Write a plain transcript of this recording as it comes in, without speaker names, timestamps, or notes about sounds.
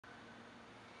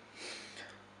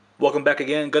Welcome back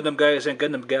again, Gundam guys and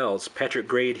Gundam gals. Patrick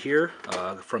Grade here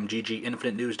from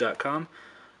GGInfiniteNews.com,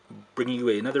 bringing you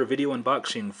another video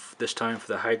unboxing, this time for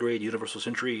the high-grade Universal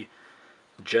Century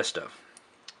Jesta.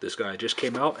 This guy just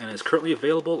came out and is currently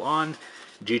available on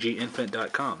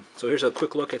GGInfinite.com. So here's a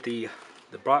quick look at the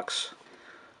box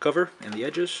cover and the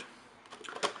edges.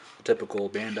 The typical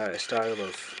Bandai style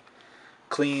of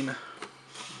clean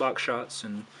box shots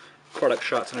and product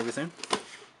shots and everything.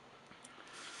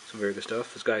 Some very good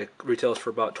stuff. This guy retails for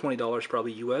about $20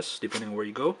 probably US, depending on where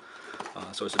you go.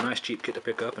 So it's a nice cheap kit to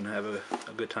pick up and have a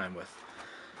good time with.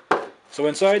 So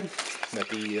inside, got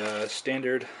the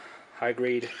standard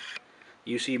high-grade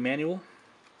UC manual.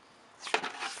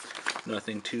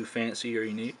 Nothing too fancy or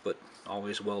unique, but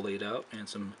always well laid out, and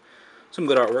some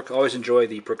good artwork. I always enjoy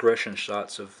the progression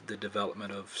shots of the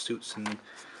development of suits and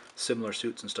similar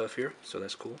suits and stuff here, so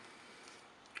that's cool.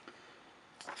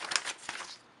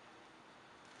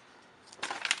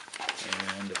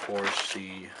 And of course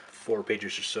the 4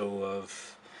 pages or so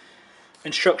of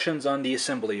instructions on the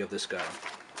assembly of this guy.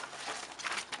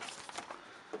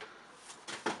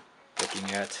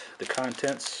 Looking at the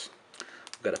contents,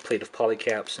 we've got a plate of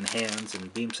polycaps and hands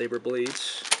and beam saber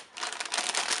blades.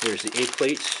 Here's the A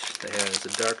plate that has the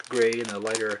dark gray and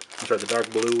the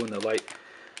dark blue and the light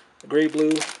gray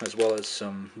blue, as well as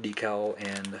some decal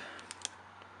and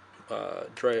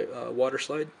dry water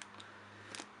slide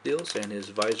deals, and his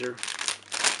visor.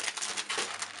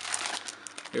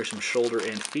 Here's some shoulder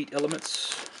and feet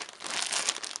elements,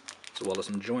 as well as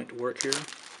some joint work here,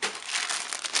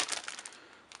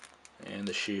 and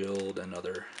the shield and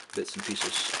other bits and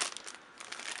pieces.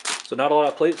 So not a lot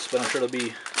of plates, but I'm sure it'll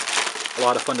be a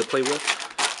lot of fun to play with.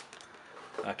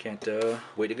 I can't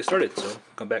wait to get started, so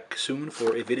come back soon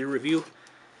for a video review,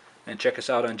 and check us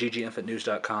out on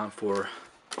GGInfiniteNews.com for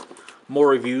more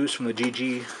reviews from the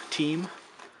GG team,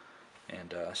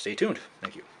 and stay tuned.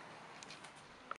 Thank you.